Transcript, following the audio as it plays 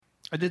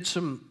I did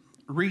some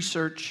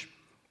research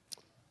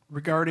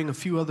regarding a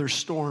few other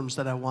storms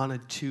that I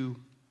wanted to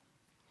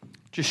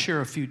just share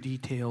a few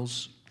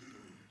details.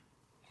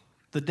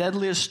 The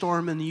deadliest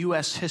storm in the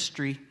U.S.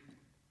 history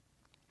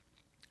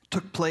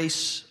took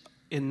place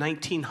in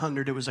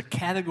 1900. It was a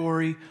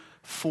Category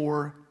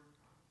 4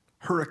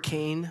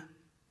 hurricane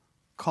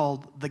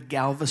called the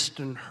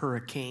Galveston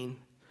Hurricane.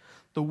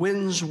 The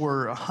winds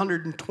were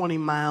 120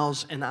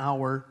 miles an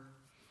hour.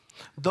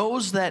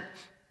 Those that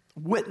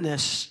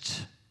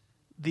witnessed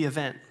the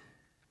event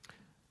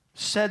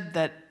said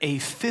that a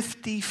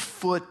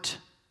 50-foot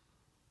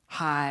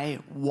high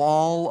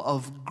wall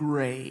of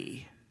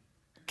gray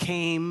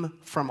came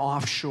from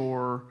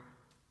offshore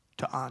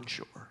to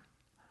onshore.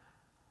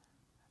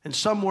 And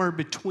somewhere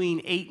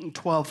between 8,000 and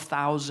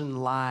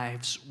 12,000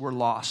 lives were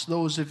lost.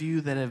 Those of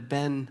you that have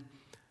been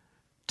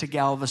to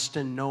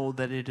Galveston know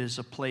that it is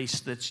a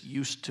place that's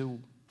used to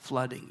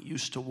flooding,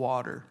 used to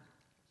water.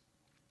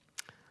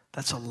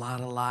 That's a lot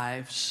of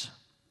lives.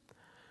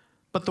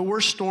 But the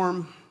worst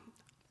storm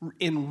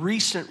in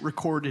recent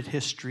recorded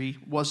history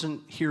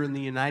wasn't here in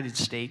the United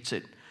States.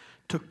 It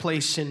took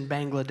place in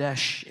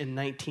Bangladesh in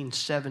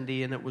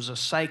 1970, and it was a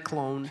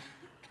cyclone.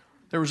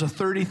 There was a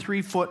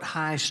 33-foot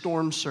high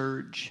storm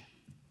surge.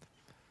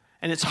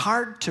 And it's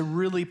hard to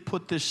really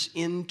put this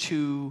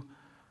into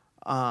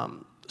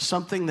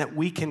something that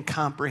we can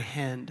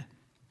comprehend.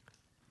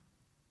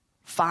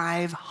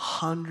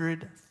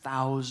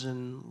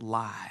 500,000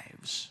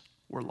 lives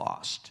were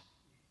lost.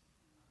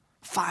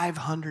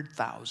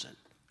 500,000.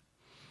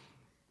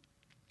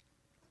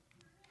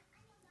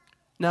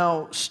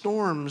 Now,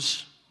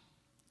 storms,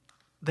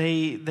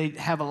 they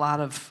have a lot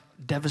of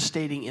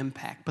devastating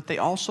impact, but they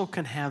also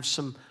can have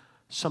some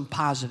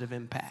positive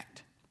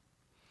impact.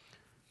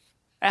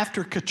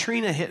 After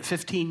Katrina hit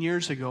 15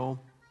 years ago,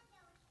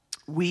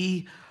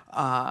 we,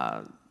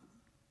 and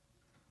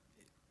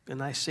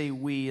I say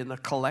we in a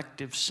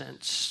collective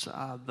sense,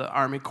 the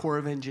Army Corps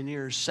of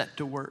Engineers set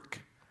to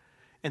work.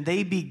 And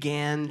they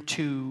began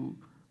to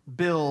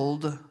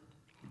build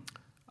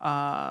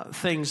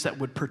things that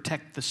would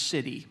protect the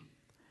city.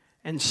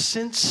 And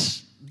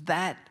since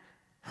that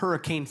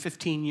hurricane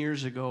 15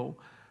 years ago,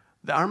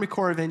 the Army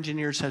Corps of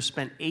Engineers have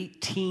spent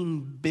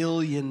 $18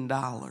 billion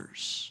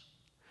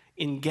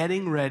in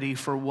getting ready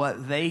for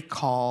what they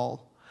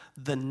call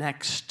the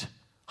next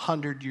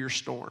 100-year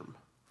storm.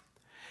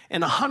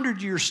 And a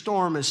 100-year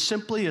storm is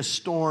simply a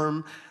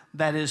storm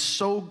that is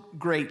so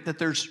great that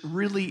there's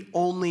really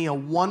only a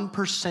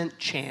 1%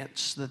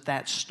 chance that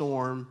that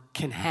storm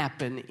can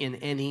happen in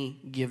any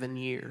given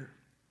year.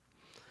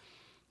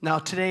 Now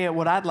today,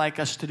 what I'd like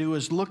us to do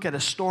is look at a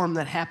storm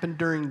that happened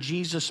during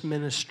Jesus'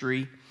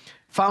 ministry,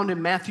 found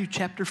in Matthew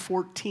chapter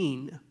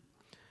 14,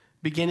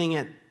 beginning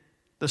at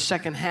the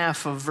second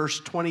half of verse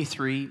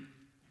 23.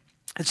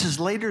 It says,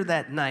 "Later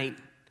that night,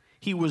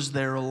 he was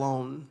there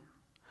alone,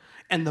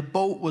 and the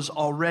boat was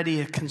already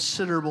a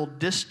considerable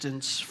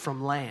distance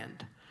from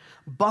land,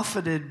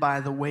 buffeted by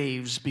the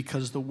waves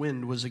because the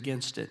wind was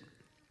against it.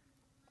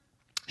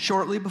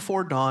 Shortly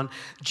before dawn,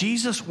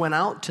 Jesus went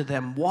out to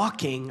them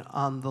walking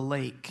on the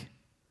lake.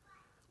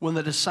 When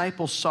the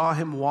disciples saw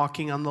him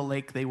walking on the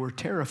lake, they were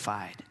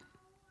terrified.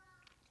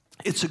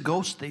 'It's a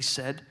ghost,' they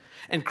said,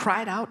 and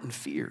cried out in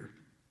fear.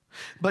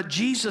 But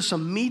Jesus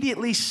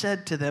immediately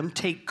said to them,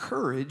 'Take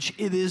courage,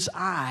 it is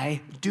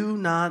I, do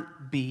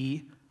not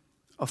be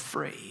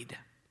afraid.'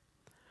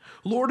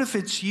 'Lord, if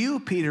it's you,'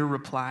 Peter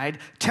replied,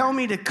 'tell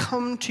me to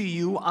come to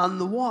you on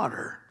the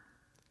water.'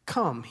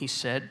 'Come,' he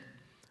said.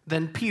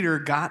 Then Peter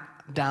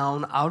got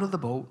down out of the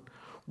boat,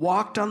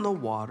 walked on the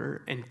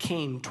water, and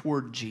came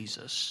toward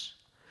Jesus.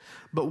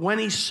 But when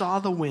he saw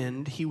the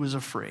wind, he was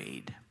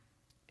afraid,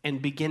 and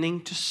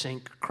beginning to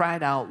sink,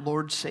 cried out,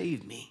 'Lord,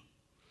 save me.'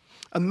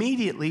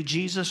 Immediately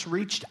Jesus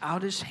reached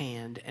out his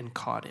hand and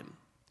caught him.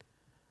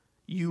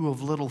 'You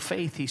of little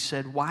faith,' he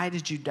said, 'why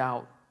did you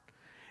doubt?'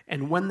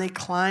 And when they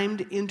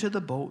climbed into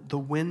the boat, the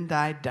wind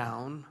died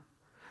down.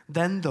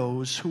 Then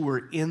those who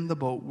were in the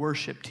boat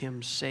worshiped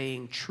him,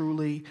 saying,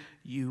 'Truly,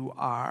 you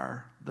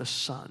are the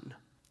Son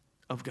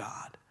of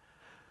God.'"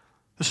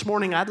 This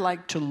morning, I'd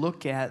like to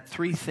look at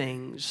three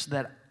things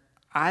that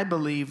I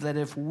believe that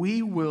if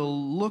we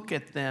will look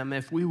at them,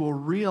 if we will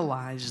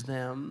realize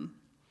them,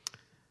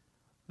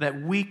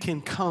 that we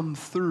can come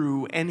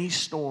through any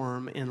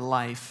storm in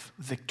life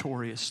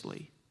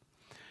victoriously.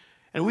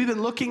 And we've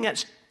been looking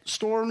at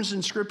storms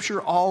in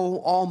Scripture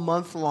all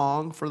month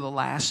long for the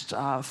last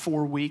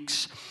 4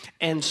 weeks.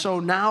 And so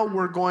now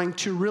we're going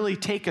to really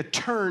take a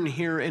turn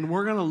here, and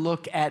we're going to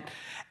look at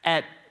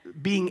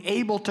being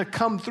able to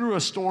come through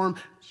a storm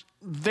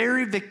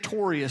very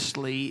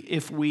victoriously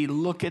if we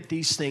look at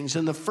these things.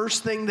 And the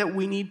first thing that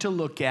we need to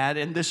look at,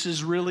 and this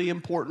is really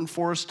important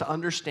for us to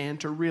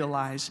understand, to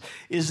realize,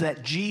 is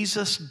that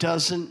Jesus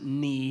doesn't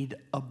need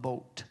a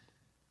boat.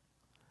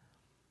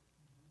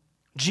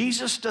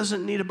 Jesus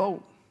doesn't need a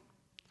boat.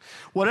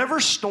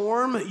 Whatever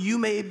storm you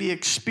may be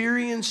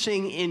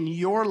experiencing in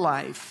your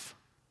life,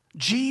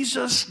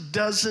 Jesus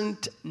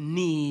doesn't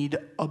need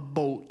a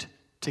boat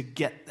to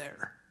get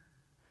there.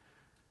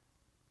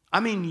 I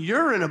mean,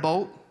 you're in a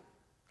boat,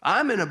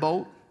 I'm in a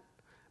boat,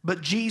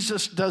 but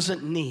Jesus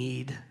doesn't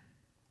need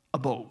a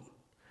boat.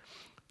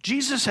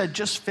 Jesus had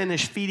just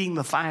finished feeding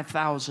the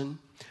 5,000,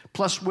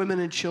 plus women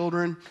and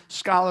children.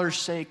 Scholars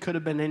say it could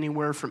have been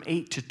anywhere from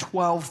 8,000 to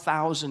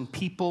 12,000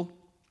 people.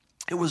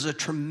 It was a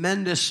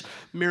tremendous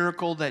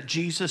miracle that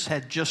Jesus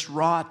had just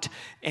wrought,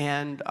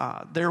 and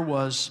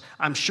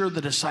I'm sure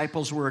the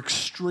disciples were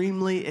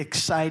extremely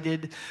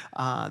excited.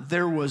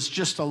 There was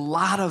just a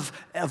lot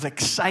of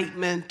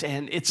excitement,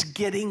 and it's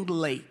getting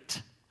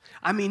late.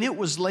 I mean, it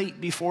was late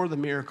before the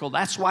miracle.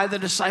 That's why the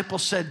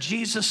disciples said,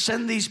 Jesus,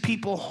 send these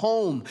people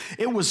home.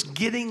 It was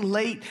getting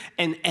late,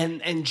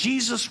 and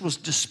Jesus was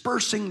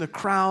dispersing the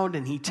crowd,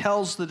 and he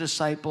tells the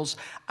disciples,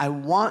 I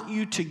want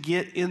you to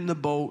get in the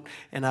boat,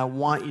 and I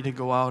want you to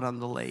go out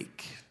on the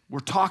lake. We're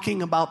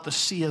talking about the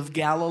Sea of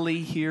Galilee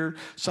here,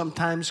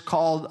 sometimes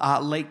called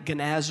Lake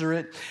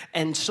Gennesaret.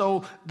 And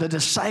so the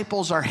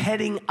disciples are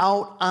heading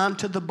out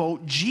onto the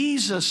boat.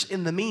 Jesus,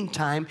 in the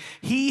meantime,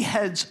 he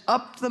heads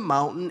up the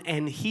mountain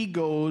and he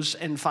goes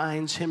and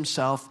finds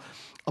himself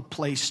a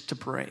place to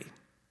pray.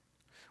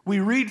 We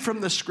read from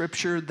the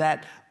scripture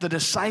that the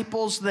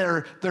disciples,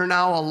 they're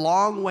now a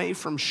long way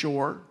from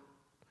shore.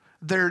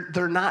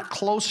 They're not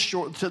close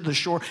to the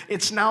shore.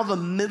 It's now the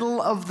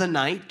middle of the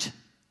night.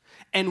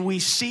 And we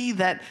see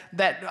that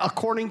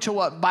according to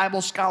what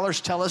Bible scholars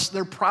tell us,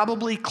 they're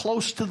probably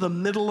close to the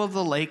middle of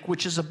the lake,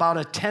 which is about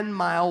a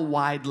 10-mile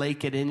wide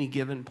lake at any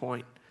given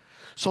point.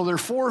 So they're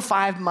 4 or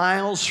 5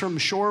 miles from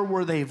shore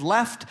where they've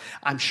left.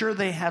 I'm sure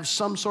they have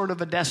some sort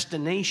of a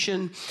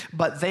destination,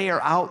 but they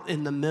are out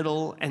in the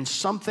middle, and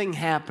something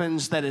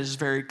happens that is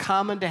very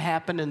common to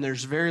happen, and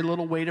there's very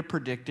little way to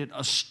predict it.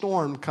 A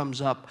storm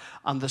comes up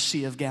on the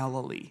Sea of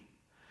Galilee.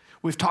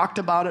 We've talked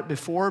about it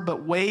before,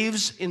 but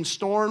waves in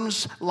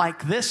storms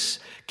like this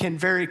can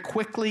very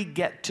quickly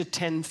get to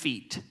 10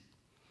 feet.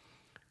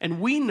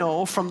 And we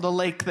know from the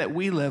lake that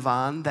we live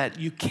on that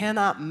you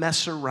cannot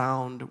mess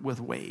around with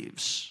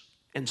waves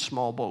in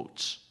small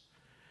boats.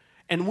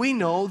 And we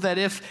know that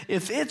if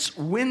it's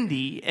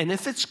windy and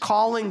if it's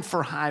calling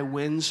for high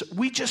winds,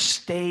 we just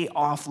stay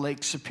off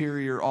Lake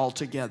Superior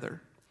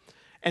altogether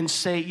and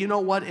say, you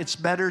know what, it's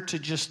better to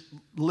just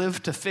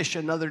live to fish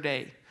another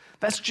day.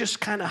 That's just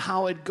kind of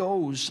how it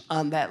goes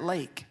on that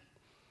lake.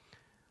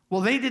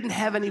 Well, they didn't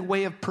have any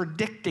way of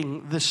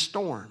predicting this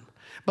storm,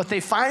 but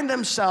they find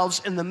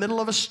themselves in the middle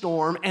of a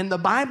storm, and the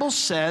Bible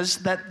says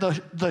that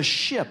the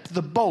ship,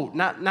 the boat,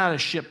 not a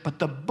ship, but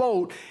the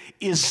boat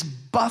is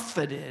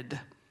buffeted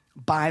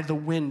by the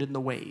wind and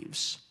the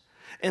waves.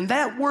 And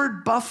that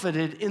word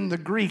buffeted in the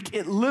Greek,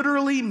 it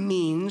literally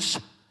means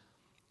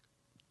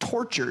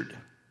tortured.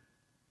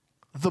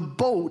 The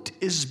boat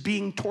is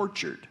being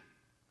tortured.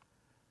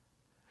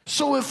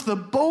 So if the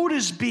boat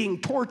is being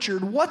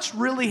tortured, what's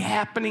really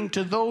happening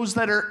to those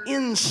that are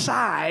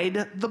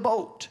inside the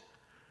boat?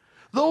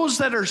 Those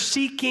that are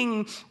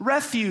seeking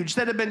refuge,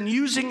 that have been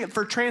using it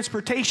for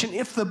transportation.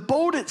 If the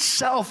boat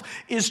itself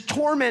is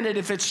tormented,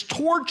 if it's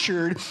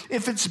tortured,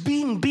 if it's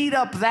being beat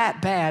up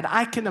that bad,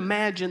 I can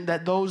imagine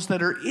that those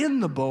that are in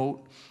the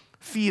boat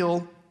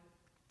feel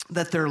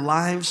that their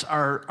lives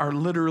are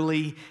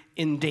literally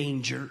in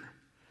danger.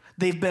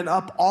 They've been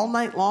up all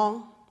night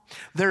long.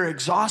 They're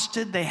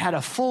exhausted. They had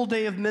a full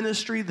day of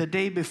ministry the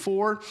day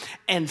before,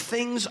 and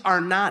things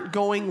are not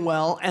going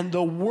well. And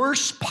the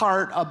worst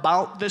part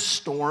about this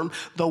storm,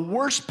 the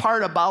worst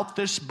part about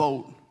this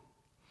boat,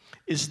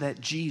 is that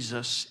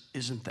Jesus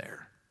isn't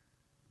there.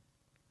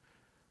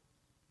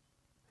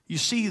 You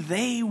see,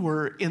 they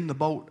were in the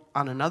boat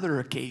on another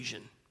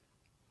occasion.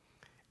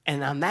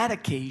 And on that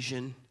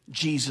occasion,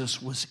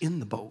 Jesus was in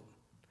the boat.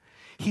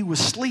 He was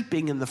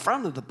sleeping in the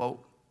front of the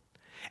boat.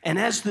 And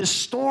as this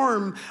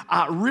storm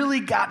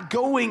really got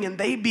going and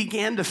they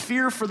began to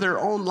fear for their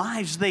own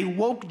lives, they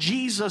woke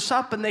Jesus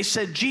up and they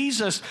said,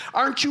 Jesus,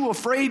 aren't you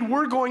afraid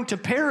we're going to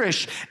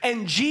perish?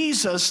 And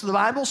Jesus, the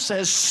Bible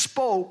says,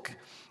 spoke,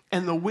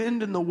 and the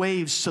wind and the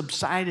waves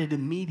subsided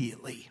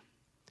immediately.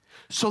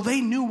 So they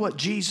knew what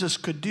Jesus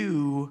could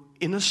do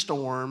in a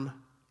storm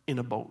in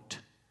a boat.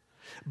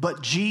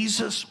 But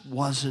Jesus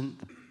wasn't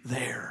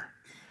there.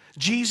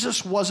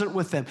 Jesus wasn't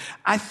with them.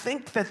 I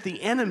think that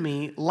the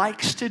enemy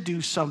likes to do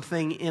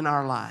something in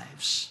our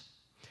lives,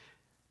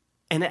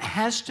 and it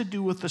has to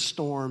do with the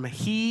storm.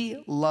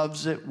 He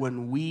loves it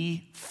when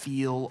we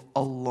feel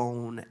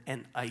alone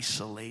and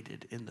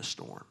isolated in the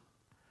storm.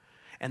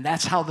 And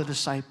that's how the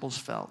disciples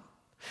felt.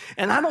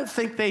 And I don't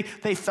think they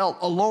felt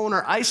alone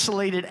or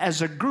isolated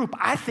as a group.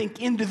 I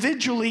think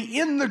individually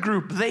in the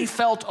group, they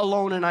felt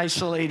alone and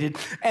isolated.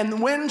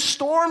 And when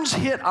storms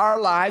hit our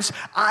lives,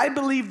 I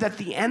believe that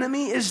the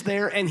enemy is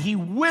there and he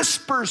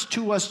whispers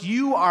to us,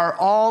 you are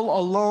all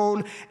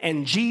alone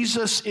and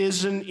Jesus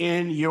isn't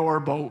in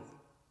your boat.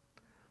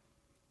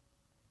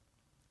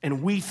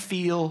 And we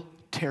feel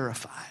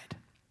terrified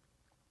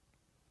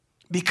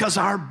because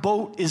our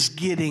boat is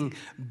getting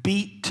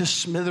beat to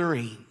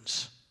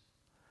smithereens.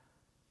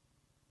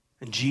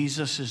 And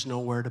Jesus is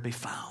nowhere to be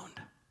found.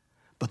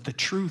 But the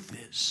truth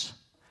is,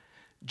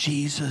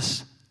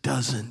 Jesus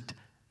doesn't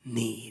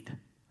need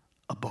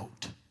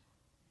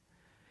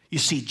You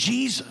see,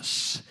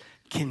 Jesus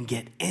can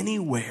get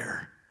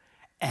anywhere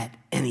at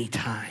any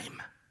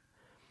time.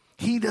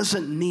 He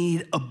doesn't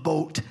need a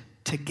boat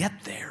to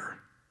get there.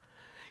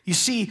 You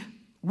see,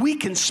 we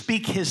can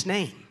speak his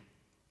name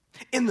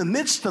in the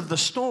midst of the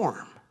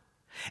storm,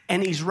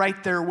 and he's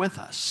right there with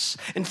us.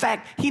 In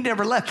fact, he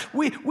never left.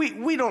 We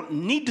don't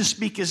need to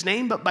speak his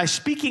name, but by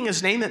speaking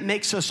his name, it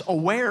makes us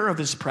aware of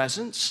his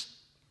presence.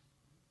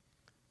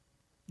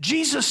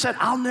 Jesus said,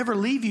 I'll never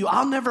leave you.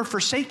 I'll never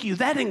forsake you.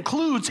 That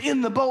includes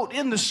in the boat,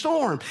 in the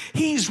storm.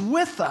 He's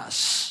with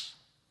us.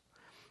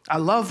 I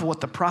love what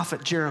the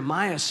prophet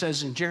Jeremiah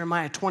says in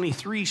Jeremiah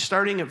 23,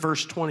 starting at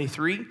verse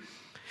 23.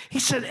 He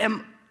said,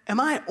 am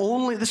I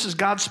only, this is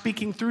God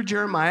speaking through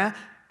Jeremiah,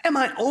 am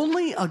I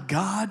only a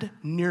God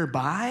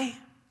nearby,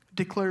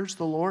 declares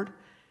the Lord,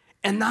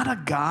 and not a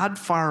God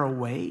far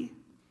away?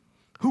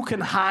 Who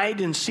can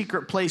hide in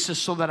secret places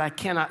so that I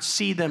cannot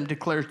see them,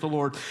 declares the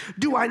Lord?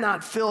 Do I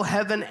not fill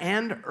heaven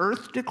and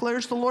earth,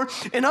 declares the Lord?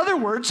 In other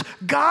words,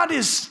 God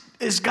is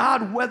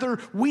God whether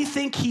we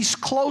think he's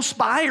close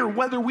by or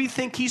whether we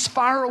think he's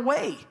far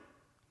away.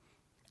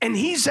 And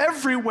he's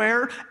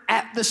everywhere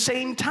at the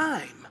same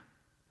time.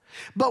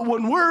 But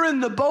when we're in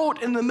the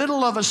boat in the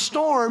middle of a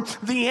storm,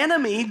 the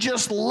enemy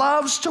just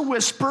loves to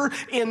whisper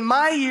in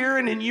my ear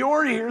and in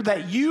your ear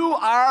that you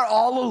are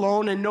all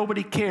alone and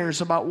nobody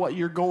cares about what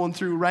you're going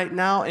through right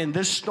now, and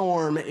this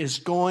storm is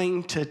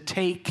going to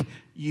take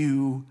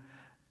you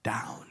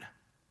down.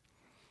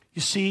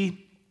 You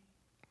see,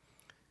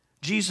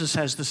 Jesus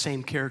has the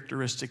same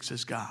characteristics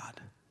as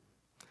God.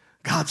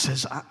 God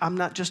says, I'm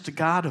not just a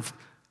God of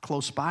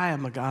close by,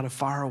 I'm a God of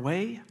far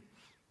away.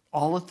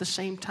 All at the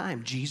same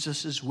time,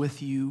 Jesus is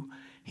with you.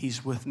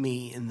 He's with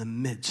me in the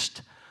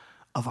midst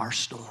of our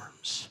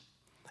storms.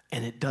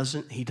 And he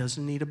doesn't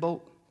need a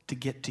boat to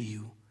get to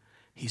you.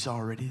 He's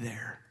already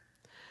there.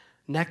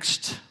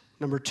 Next,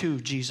 number 2,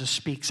 Jesus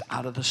speaks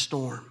out of the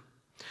storm.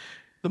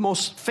 The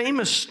most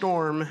famous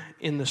storm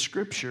in the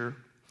scripture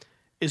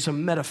is a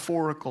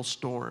metaphorical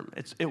storm.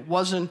 It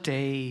wasn't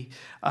an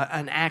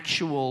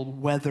actual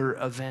weather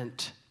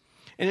event.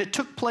 And it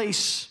took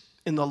place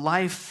in the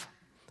life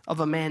of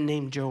a man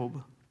named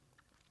Job.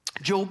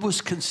 Job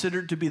was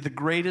considered to be the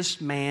greatest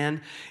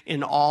man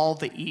in all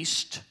the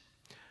East.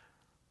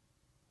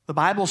 The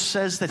Bible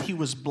says that he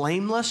was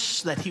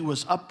blameless, that he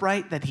was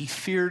upright, that he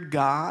feared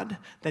God,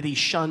 that he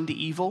shunned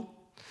evil,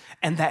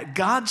 and that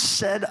God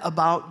said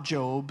about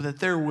Job that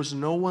there was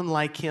no one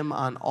like him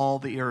on all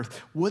the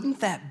earth.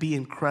 Wouldn't that be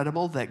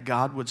incredible that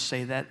God would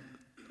say that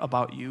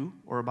about you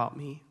or about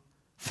me?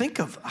 Think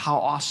of how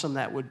awesome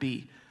that would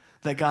be.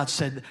 That God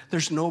said,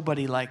 there's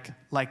nobody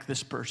like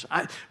this person.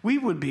 We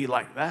would be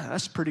like,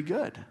 that's pretty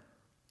good.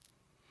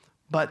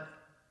 But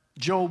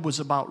Job was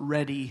about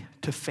ready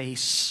to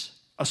face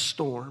a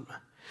storm.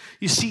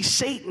 You see,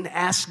 Satan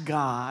asked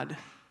God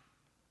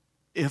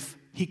if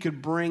he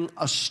could bring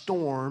a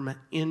storm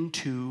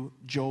into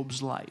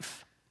Job's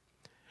life.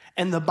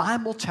 And the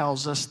Bible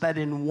tells us that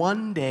in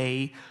one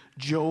day,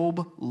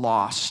 Job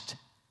lost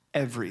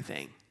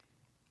everything.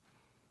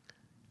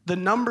 The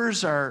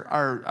numbers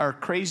are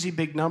crazy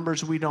big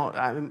numbers. We don't,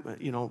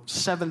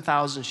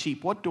 7,000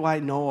 sheep. What do I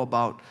know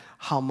about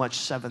how much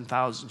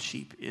 7,000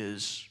 sheep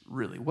is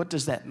really? What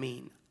does that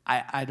mean?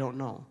 I don't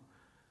know.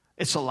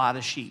 It's a lot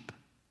of sheep.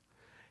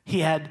 He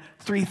had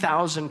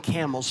 3,000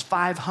 camels,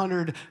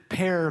 500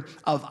 pair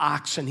of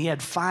oxen. He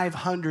had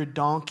 500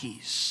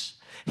 donkeys.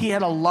 He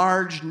had a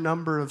large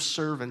number of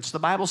servants. The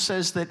Bible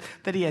says that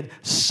he had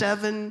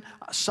 7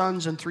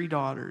 sons and 3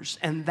 daughters.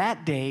 And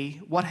that day,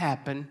 what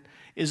happened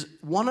is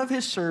one of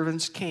his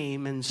servants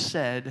came and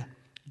said,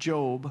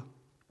 Job,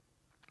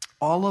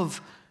 all of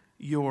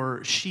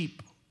your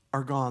sheep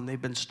are gone. They've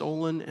been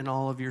stolen, and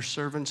all of your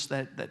servants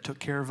that took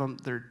care of them,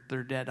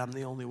 they're dead. I'm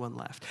the only one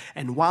left.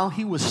 And while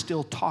he was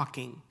still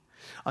talking,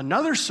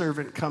 another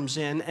servant comes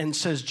in and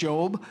says,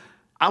 Job,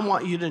 I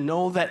want you to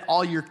know that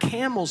all your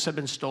camels have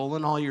been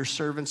stolen, all your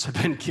servants have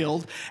been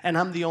killed, and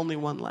I'm the only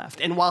one left.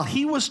 And while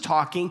he was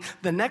talking,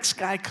 the next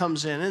guy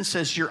comes in and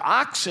says, your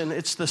oxen,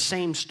 it's the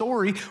same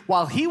story.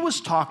 While he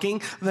was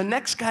talking, the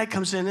next guy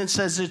comes in and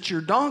says, it's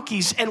your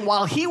donkeys. And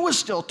while he was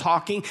still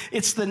talking,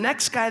 it's the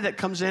next guy that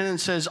comes in and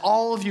says,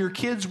 all of your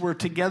kids were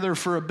together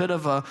for a bit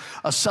of a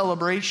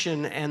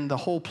celebration, and the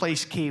whole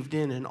place caved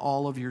in, and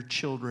all of your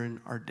children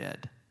are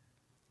dead.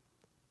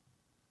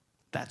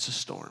 That's a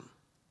storm.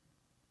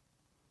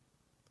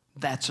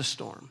 That's a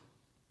storm.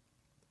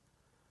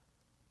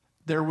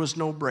 There was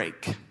no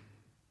break.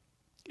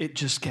 It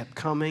just kept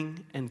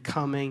coming and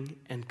coming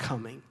and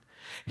coming.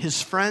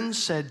 His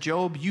friends said,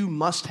 Job, you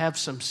must have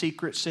some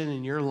secret sin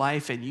in your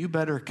life, and you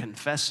better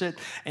confess it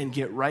and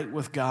get right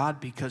with God,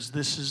 because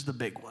this is the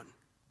big one.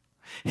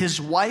 His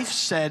wife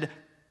said,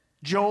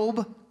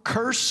 Job,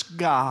 curse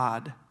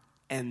God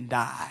and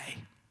die.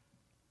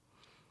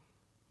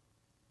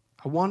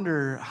 I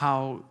wonder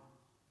how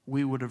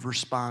we would have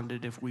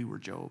responded if we were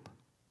Job.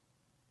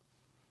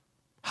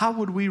 How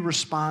would we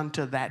respond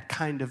to that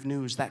kind of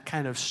news, that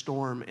kind of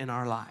storm in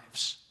our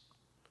lives?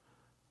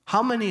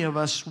 How many of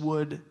us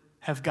would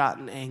have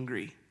gotten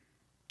angry?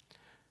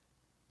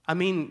 I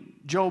mean,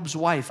 Job's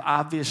wife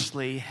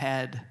obviously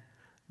had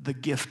the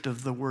gift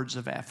of the words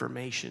of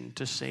affirmation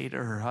to say to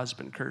her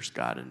husband, curse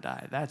God and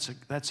die. That's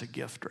a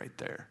gift right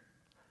there.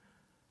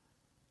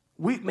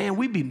 We'd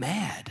be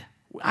mad.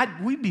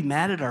 We'd be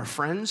mad at our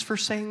friends for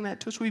saying that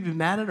to us. We'd be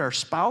mad at our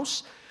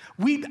spouse.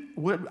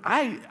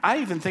 I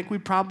even think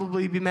we'd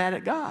probably be mad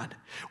at God.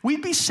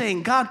 We'd be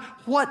saying, God,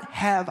 what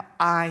have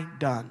I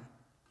done?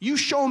 You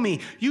show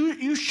me.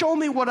 You show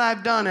me what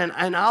I've done,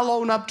 and I'll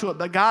own up to it.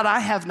 But God, I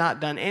have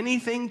not done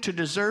anything to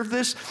deserve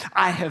this.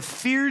 I have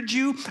feared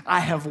you. I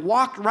have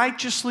walked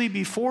righteously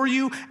before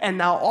you, and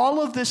now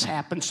all of this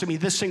happens to me,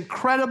 this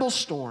incredible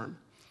storm.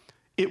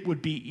 It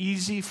would be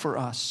easy for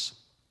us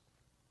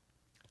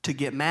to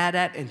get mad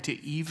at and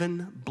to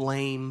even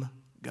blame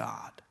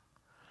God.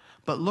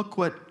 But look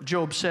what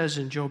Job says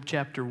in Job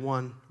chapter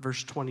 1,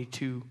 verse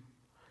 22.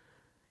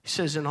 He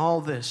says, in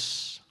all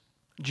this,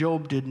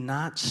 Job did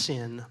not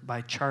sin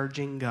by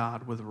charging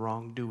God with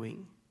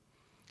wrongdoing.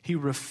 He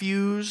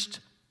refused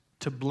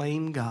to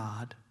blame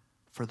God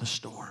for the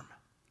storm.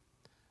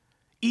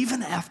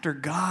 Even after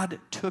God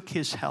took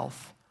his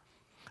health,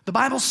 the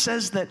Bible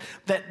says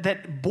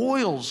that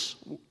boils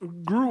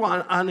grew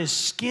on his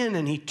skin,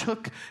 and he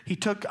took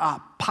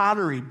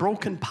pottery,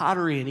 broken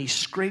pottery, and he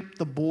scraped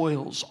the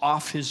boils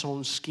off his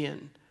own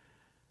skin.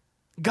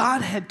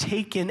 God had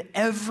taken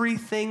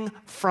everything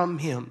from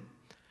him.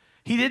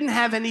 He didn't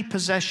have any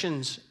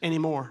possessions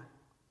anymore.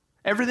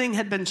 Everything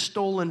had been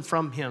stolen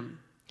from him.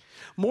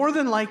 More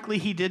than likely,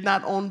 he did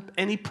not own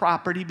any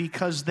property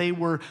because they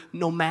were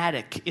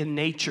nomadic in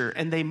nature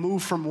and they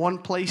moved from one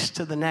place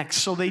to the next,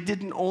 so they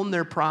didn't own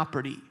their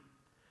property.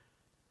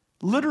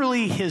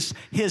 Literally,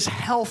 his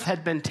health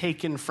had been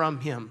taken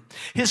from him.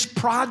 His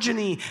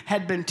progeny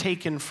had been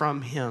taken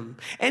from him.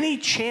 Any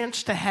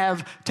chance to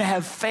have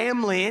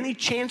family, any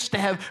chance to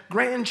have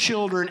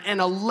grandchildren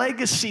and a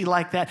legacy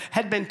like that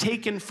had been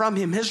taken from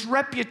him. His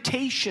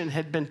reputation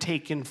had been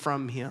taken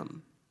from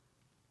him.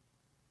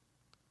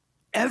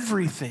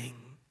 Everything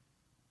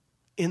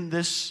in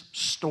this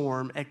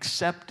storm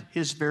except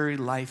his very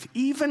life,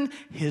 even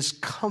his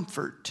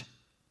comfort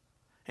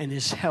and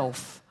his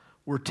health,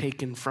 were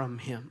taken from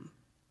him.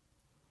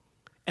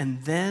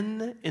 And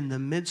then in the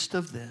midst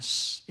of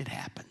this, it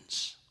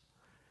happens.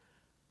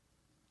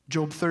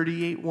 Job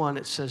 38:1,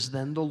 it says,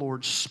 then the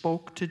Lord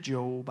spoke to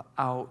Job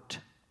out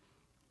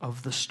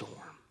of the storm.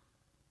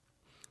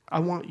 I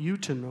want you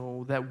to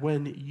know that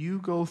when you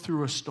go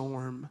through a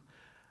storm,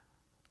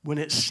 when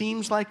it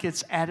seems like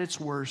it's at its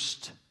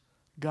worst,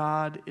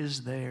 God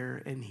is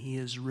there and he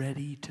is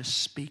ready to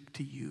speak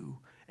to you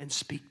and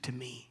speak to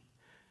me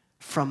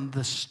from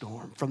the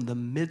storm, from the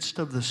midst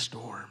of the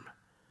storm.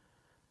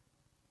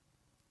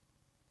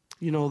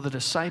 You know, the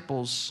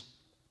disciples,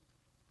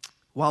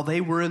 while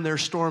they were in their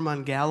storm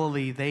on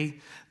Galilee,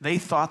 they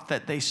thought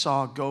that they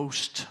saw a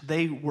ghost.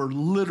 They were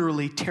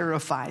literally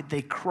terrified.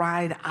 They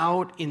cried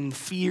out in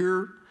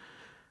fear.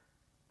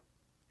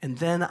 And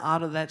then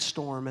out of that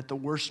storm, at the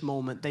worst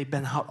moment, they've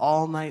been out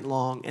all night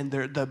long, and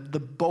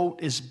the boat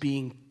is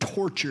being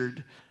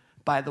tortured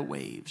by the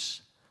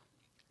waves.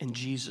 And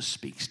Jesus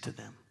speaks to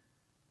them.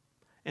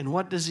 And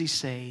what does he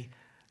say?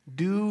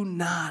 Do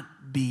not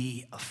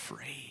be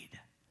afraid.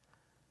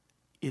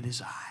 It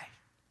is I.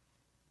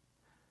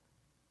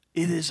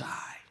 It is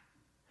I.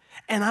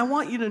 And I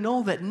want you to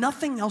know that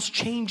nothing else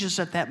changes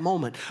at that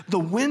moment. The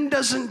wind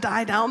doesn't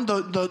die down.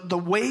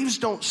 The waves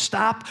don't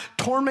stop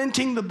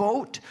tormenting the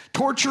boat,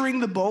 torturing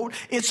the boat.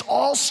 It's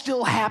all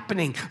still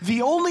happening.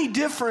 The only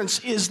difference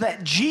is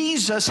that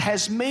Jesus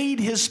has made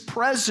his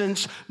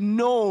presence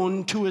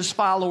known to his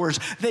followers.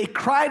 They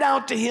cried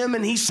out to him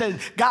and he said,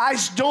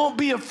 guys, don't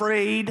be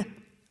afraid.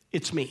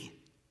 It's me.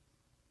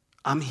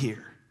 I'm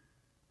here.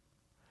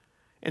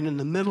 And in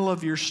the middle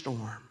of your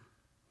storm,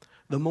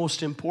 the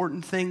most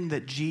important thing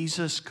that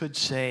Jesus could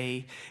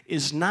say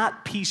is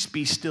not peace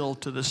be still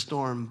to the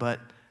storm,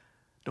 but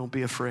don't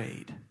be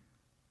afraid.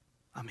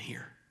 I'm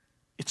here.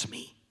 It's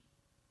me.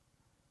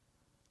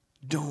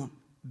 Don't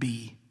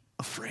be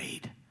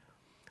afraid.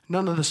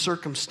 None of the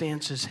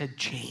circumstances had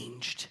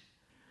changed,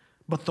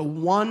 but the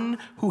one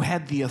who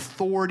had the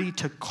authority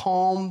to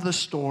calm the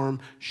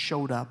storm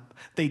showed up.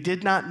 They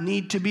did not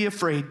need to be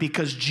afraid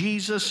because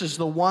Jesus is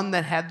the one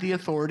that had the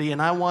authority.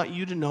 And I want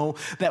you to know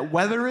that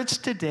whether it's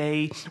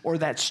today or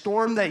that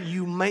storm that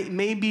you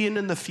may be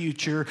in the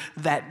future,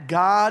 that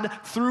God,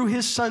 through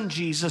his son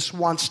Jesus,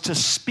 wants to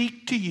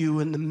speak to you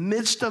in the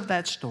midst of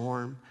that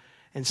storm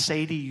and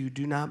say to you,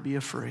 do not be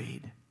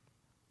afraid.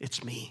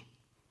 It's me.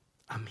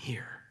 I'm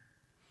here.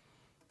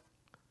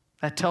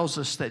 That tells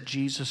us that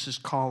Jesus is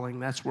calling.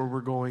 That's where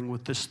we're going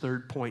with this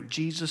third point.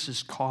 Jesus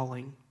is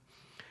calling.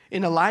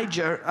 In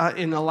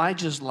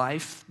Elijah's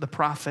life, the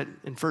prophet,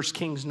 in 1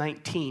 Kings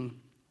 19,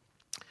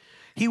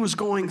 he was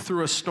going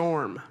through a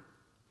storm.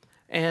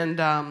 And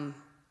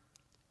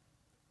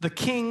the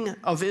king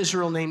of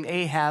Israel named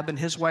Ahab and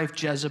his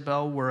wife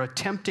Jezebel were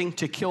attempting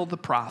to kill the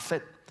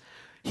prophet.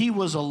 He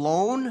was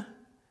alone.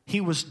 He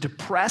was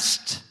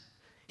depressed.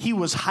 He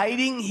was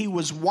hiding, he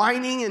was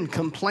whining and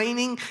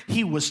complaining,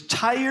 he was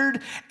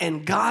tired,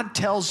 and God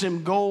tells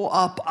him, go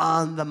up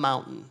on the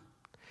mountain.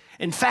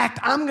 In fact,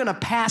 I'm going to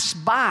pass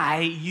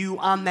by you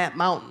on that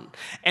mountain.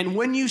 And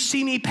when you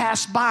see me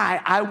pass by,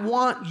 I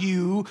want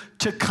you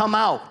to come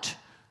out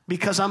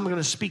because I'm going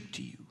to speak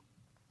to you.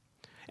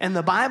 And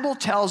the Bible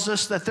tells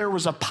us that there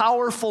was a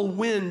powerful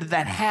wind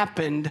that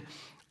happened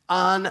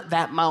on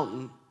that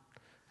mountain.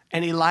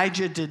 And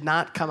Elijah did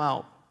not come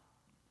out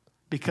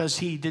because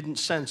he didn't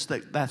sense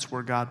that that's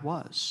where God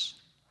was.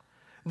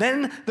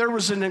 Then there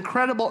was an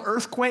incredible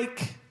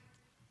earthquake.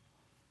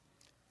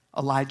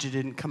 Elijah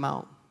didn't come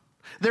out.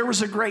 There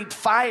was a great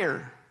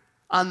fire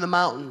on the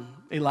mountain.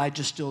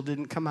 Elijah still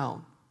didn't come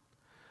out.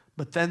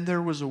 But then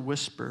there was a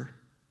whisper.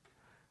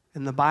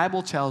 And the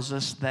Bible tells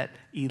us that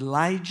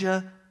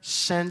Elijah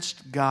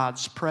sensed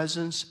God's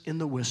presence in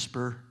the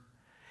whisper,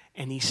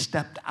 and he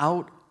stepped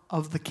out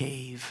of the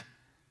cave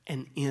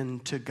and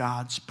into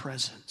God's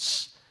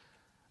presence.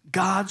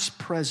 God's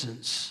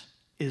presence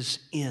is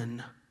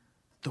in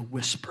the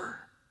whisper.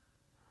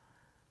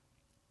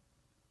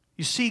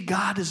 You see,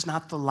 God is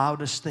not the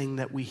loudest thing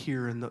that we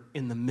hear in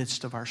the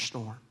midst of our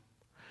storm.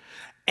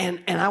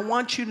 And I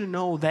want you to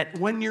know that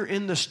when you're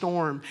in the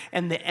storm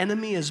and the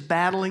enemy is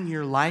battling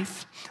your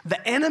life,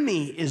 the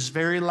enemy is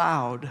very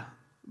loud,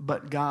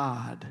 but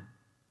God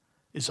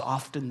is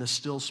often the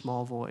still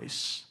small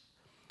voice.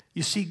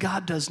 You see,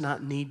 God does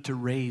not need to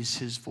raise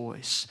his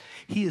voice.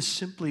 He is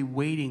simply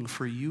waiting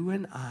for you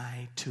and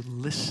I to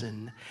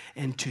listen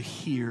and to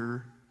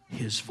hear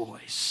his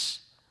voice.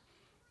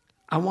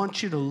 I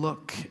want you to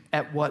look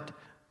at what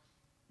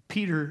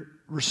Peter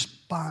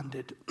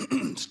responded.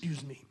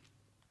 Excuse me.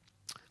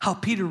 How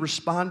Peter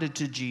responded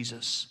to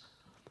Jesus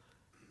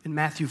in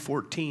Matthew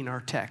 14,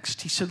 our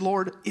text. He said,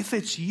 Lord, if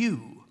it's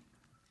you,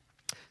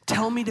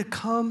 tell me to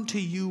come to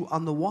you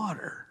on the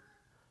water.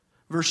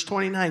 Verse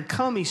 29,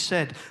 come, he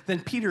said.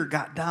 Then Peter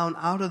got down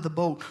out of the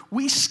boat.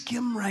 We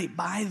skim right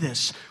by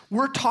this.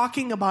 We're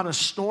talking about a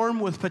storm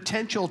with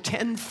potential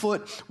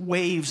 10-foot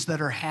waves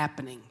that are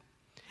happening.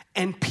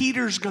 And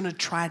Peter's going to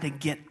try to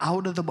get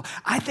out of the boat.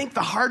 I think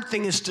the hard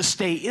thing is to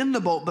stay in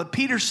the boat, but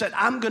Peter said,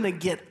 I'm going to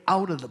get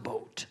out of the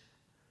boat.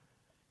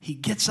 He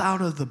gets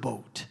out of the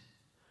boat.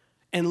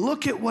 And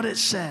look at what it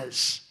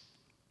says.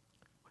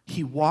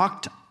 He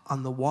walked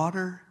on the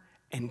water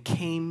and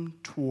came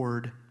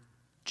toward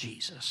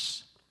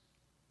Jesus.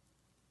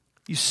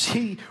 You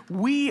see,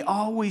 we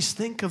always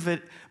think of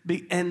it,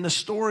 and the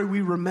story,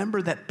 we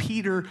remember that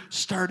Peter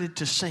started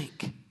to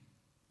sink.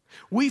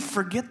 We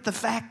forget the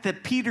fact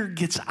that Peter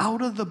gets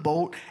out of the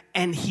boat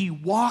and he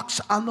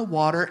walks on the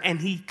water and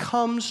he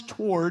comes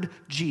toward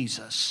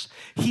Jesus.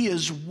 He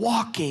is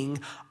walking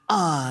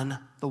on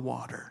the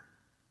water.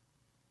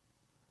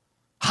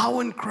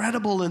 How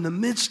incredible in the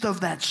midst of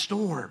that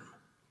storm.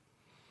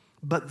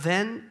 But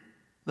then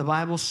the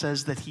Bible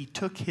says that he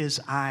took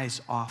his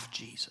eyes off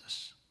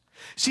Jesus.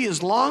 See,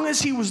 as long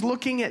as he was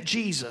looking at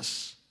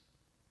Jesus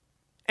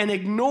and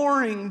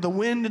ignoring the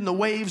wind and the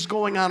waves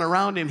going on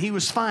around him, he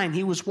was fine.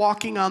 He was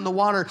walking on the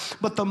water.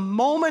 But the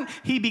moment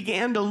he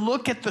began to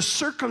look at the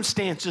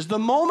circumstances, the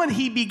moment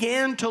he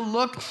began to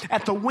look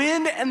at the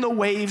wind and the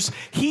waves,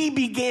 he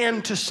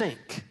began to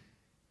sink.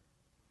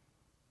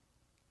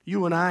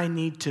 You and I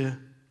need to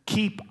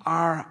keep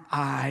our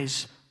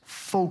eyes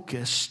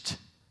focused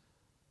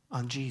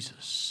on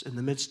Jesus in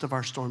the midst of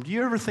our storm. Do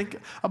you ever think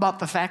about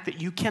the fact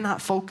that you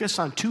cannot focus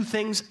on two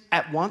things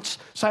at once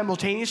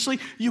simultaneously?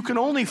 You can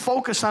only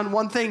focus on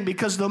one thing,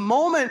 because the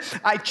moment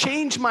I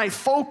change my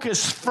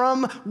focus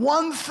from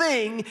one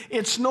thing,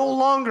 it's no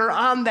longer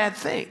on that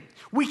thing.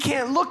 We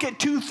can't look at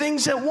two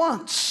things at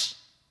once.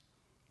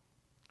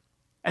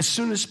 As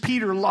soon as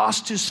Peter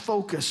lost his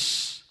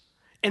focus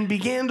and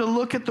began to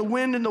look at the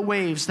wind and the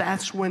waves,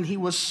 that's when he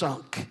was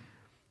sunk.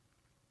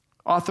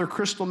 Author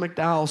Crystal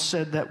McDowell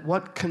said that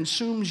what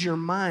consumes your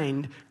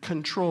mind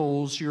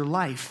controls your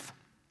life.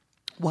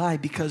 Why?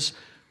 Because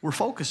we're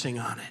focusing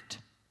on it.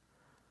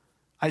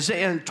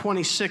 Isaiah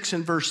 26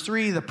 and verse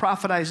 3, the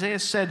prophet Isaiah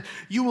said,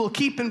 you will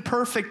keep in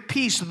perfect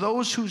peace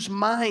those whose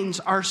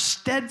minds are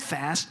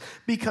steadfast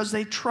because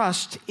they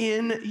trust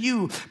in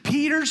you.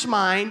 Peter's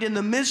mind, in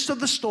the midst of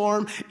the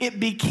storm, it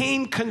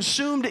became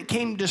consumed. It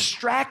became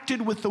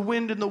distracted with the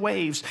wind and the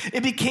waves.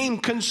 It became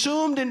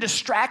consumed and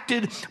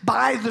distracted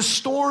by the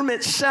storm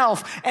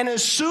itself. And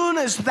as soon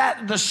as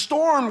the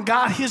storm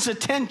got his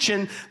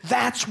attention,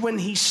 that's when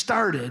he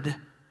started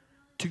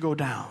to go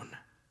down.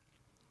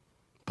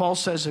 Paul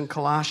says in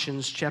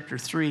Colossians chapter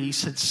 3, he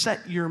said,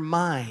 set your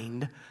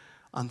mind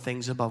on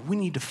things above. We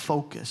need to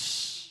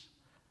focus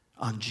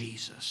on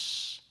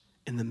Jesus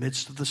in the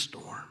midst of the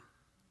storm.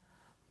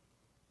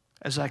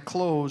 As I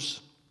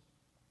close,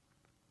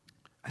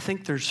 I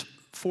think there's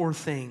 4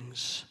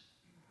 things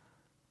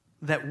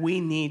that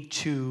we need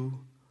to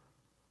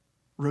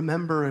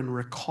remember and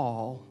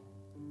recall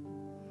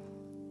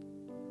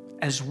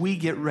as we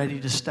get ready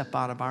to step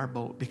out of our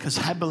boat, because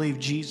I believe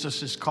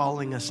Jesus is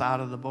calling us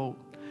out of the boat.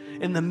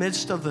 In the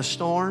midst of the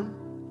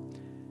storm,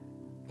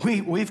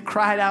 we've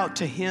cried out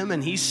to him,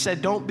 and he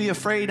said, don't be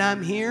afraid,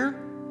 I'm here.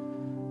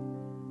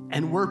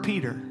 and we're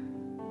Peter,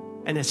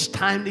 and it's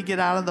time to get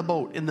out of the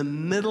boat in the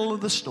middle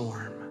of the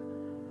storm,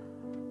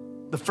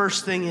 the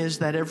first thing is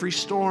that every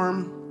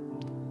storm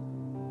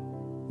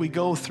we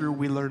go through,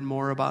 we learn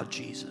more about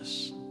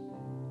Jesus.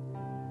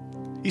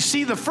 You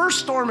see, the first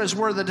storm is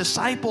where the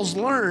disciples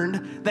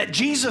learned that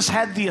Jesus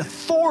had the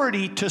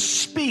authority to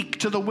speak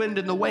to the wind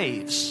and the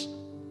waves.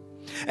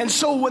 And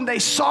so when they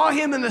saw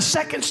him in the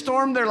second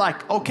storm, they're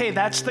like, okay,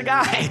 that's the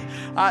guy.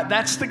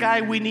 That's the guy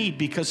we need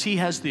because he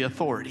has the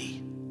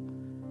authority.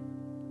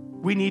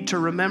 We need to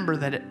remember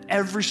that at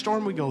every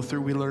storm we go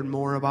through, we learn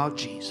more about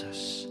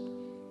Jesus.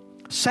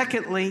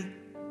 Secondly,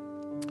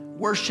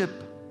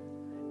 worship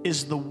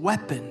is the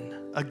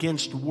weapon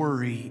against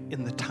worry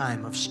in the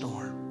time of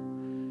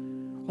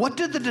storm. What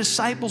did the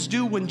disciples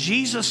do when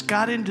Jesus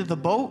got into the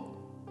boat?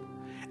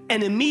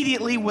 And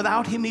immediately,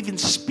 without him even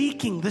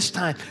speaking this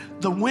time,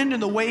 the wind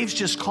and the waves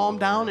just calmed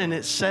down, and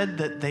it said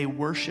that they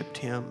worshiped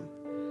him.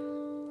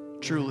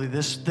 Truly,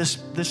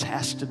 this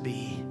has to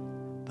be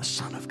the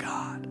Son of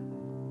God.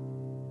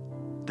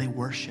 They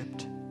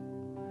worshiped.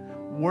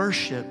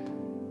 Worship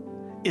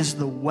is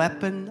the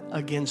weapon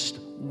against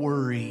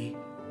worry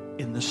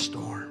in the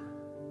storm.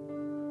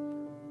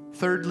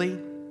 Thirdly,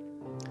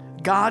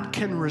 God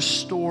can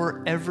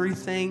restore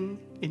everything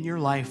in your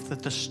life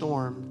that the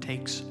storm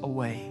takes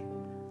away.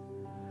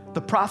 The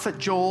prophet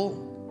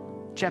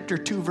Joel, chapter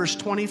 2, verse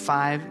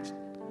 25,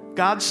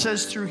 God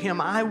says through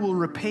him, I will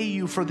repay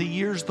you for the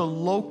years the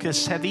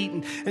locusts have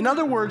eaten. In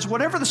other words,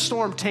 whatever the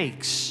storm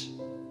takes,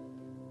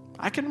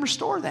 I can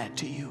restore that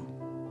to you.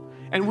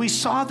 And we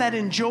saw that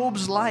in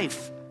Job's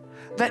life.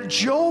 That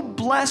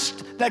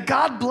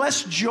God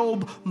blessed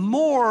Job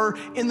more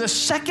in the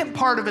second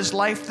part of his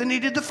life than he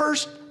did the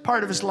first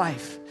part of his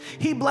life.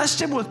 He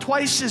blessed him with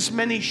twice as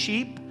many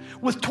sheep,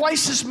 with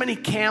twice as many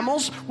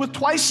camels, with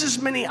twice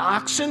as many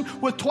oxen,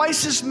 with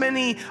twice as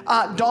many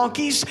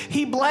donkeys.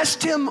 He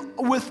blessed him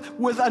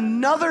with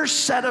another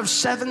set of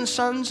 7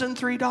 sons and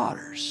 3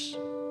 daughters.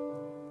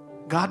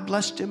 God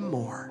blessed him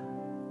more.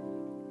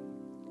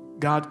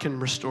 God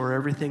can restore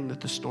everything that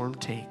the storm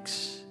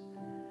takes.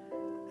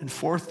 And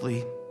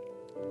fourthly,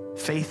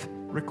 faith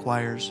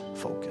requires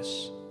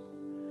focus.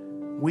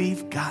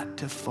 We've got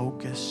to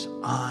focus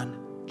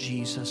on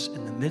Jesus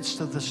in the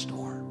midst of the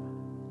storm.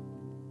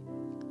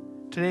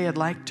 Today, I'd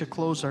like to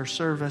close our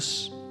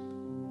service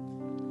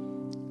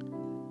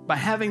by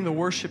having the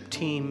worship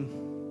team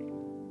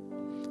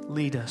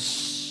lead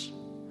us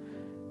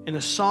in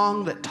a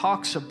song that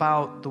talks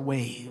about the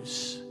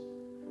waves.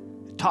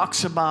 It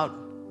talks about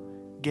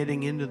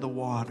getting into the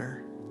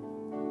water.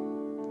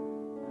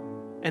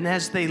 And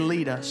as they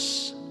lead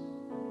us,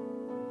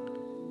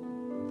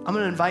 I'm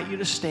going to invite you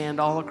to stand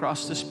all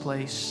across this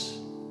place.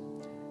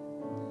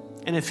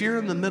 And if you're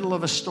in the middle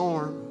of a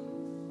storm,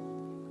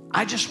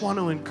 I just want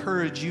to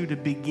encourage you to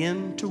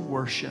begin to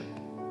worship,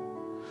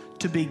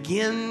 to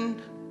begin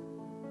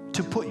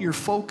to put your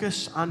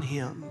focus on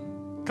him.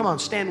 Come on,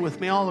 stand with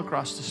me all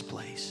across this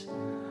place.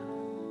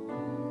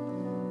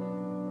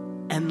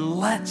 And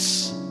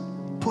let's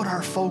put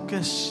our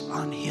focus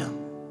on him.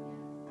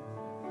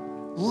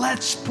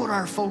 Let's put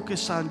our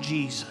focus on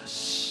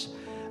Jesus,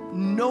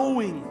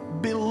 knowing,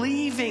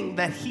 believing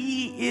that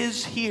he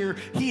is here.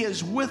 He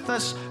is with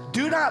us.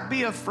 Do not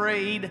be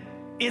afraid.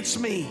 It's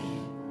me.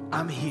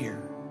 I'm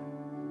here.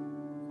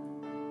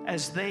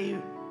 As they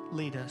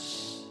lead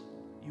us,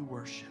 you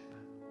worship.